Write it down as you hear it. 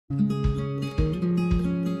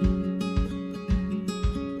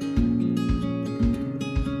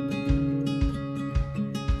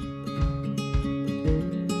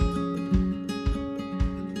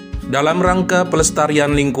Dalam rangka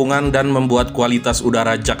pelestarian lingkungan dan membuat kualitas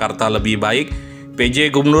udara Jakarta lebih baik,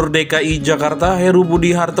 PJ Gubernur DKI Jakarta Heru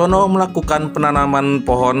Budi Hartono melakukan penanaman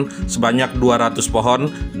pohon sebanyak 200 pohon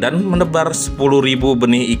dan menebar 10.000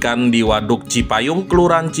 benih ikan di Waduk Cipayung,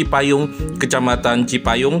 Kelurahan Cipayung, Kecamatan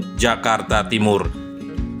Cipayung, Jakarta Timur.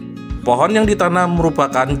 Pohon yang ditanam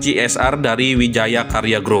merupakan CSR dari Wijaya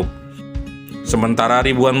Karya Group. Sementara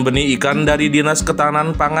ribuan benih ikan dari Dinas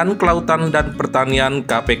Ketahanan Pangan Kelautan dan Pertanian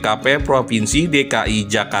KPKP Provinsi DKI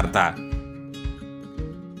Jakarta.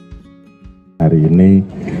 Hari ini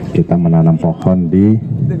kita menanam pohon di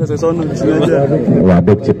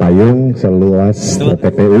Waduk Cipayung seluas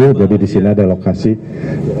TPU. Jadi di sini ada lokasi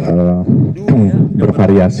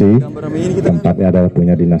bervariasi. Tempatnya adalah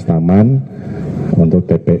punya Dinas Taman untuk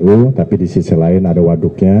TPU, tapi di sisi lain ada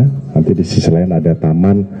waduknya, nanti di sisi lain ada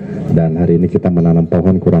taman, dan hari ini kita menanam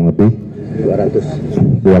pohon kurang lebih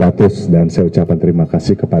 200 dan saya ucapkan terima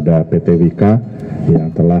kasih kepada PT Wika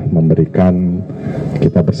yang telah memberikan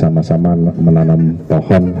kita bersama-sama menanam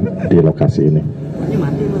pohon di lokasi ini.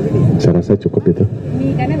 Saya rasa cukup itu.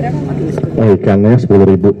 Ikannya berapa? Oh, ikannya 10.000.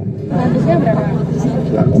 Luasnya berapa?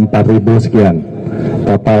 4.000 sekian.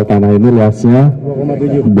 Total tanah ini luasnya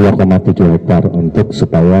 2,7 hektar untuk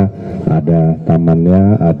supaya ada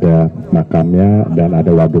tamannya, ada makamnya, dan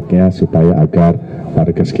ada waduknya supaya agar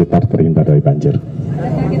warga sekitar terhindar dari banjir.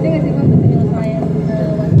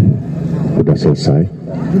 Udah selesai.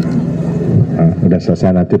 Udah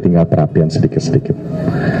selesai, nanti tinggal perapian sedikit-sedikit.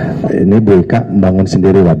 Ini Bu Ika bangun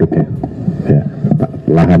sendiri waduknya. Ya,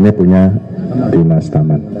 lahannya punya Dinas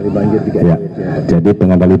Taman. Ya, jadi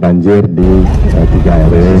pengendali banjir di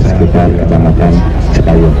 3 RW sekitar Kecamatan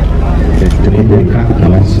Cipayung. Oke, cukup ya.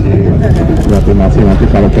 Berarti masih nanti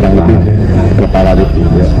kalau kurang lebih kepala di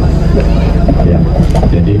ya.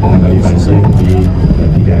 Jadi pengendali banjir di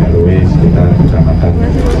 3 RW sekitar Kecamatan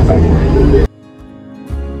Cipayung.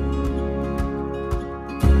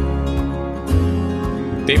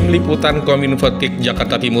 Tim Liputan Kominfo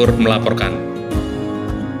Jakarta Timur melaporkan.